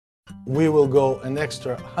we will go an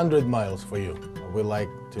extra 100 miles for you. We like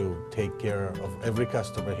to take care of every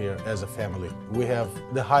customer here as a family. We have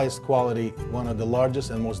the highest quality, one of the largest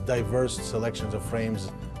and most diverse selections of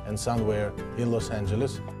frames and sunwear in Los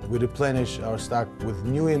Angeles. We replenish our stock with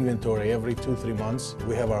new inventory every 2-3 months.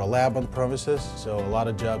 We have our lab on premises, so a lot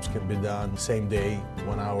of jobs can be done same day,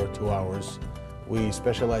 1 hour, 2 hours. We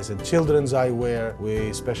specialize in children's eyewear.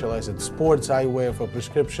 We specialize in sports eyewear for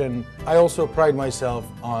prescription. I also pride myself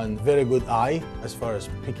on very good eye as far as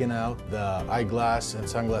picking out the eyeglass and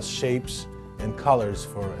sunglass shapes and colors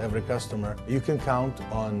for every customer. You can count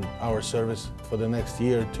on our service for the next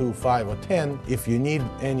year, 2, 5, or 10. If you need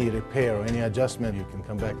any repair or any adjustment, you can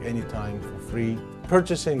come back anytime for free.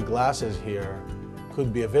 Purchasing glasses here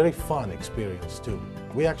could be a very fun experience too.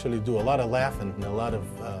 We actually do a lot of laughing and a lot of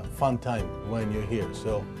fun time when you're here.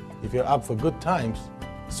 So if you're up for good times,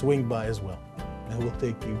 swing by as well, and we'll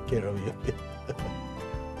take care of you.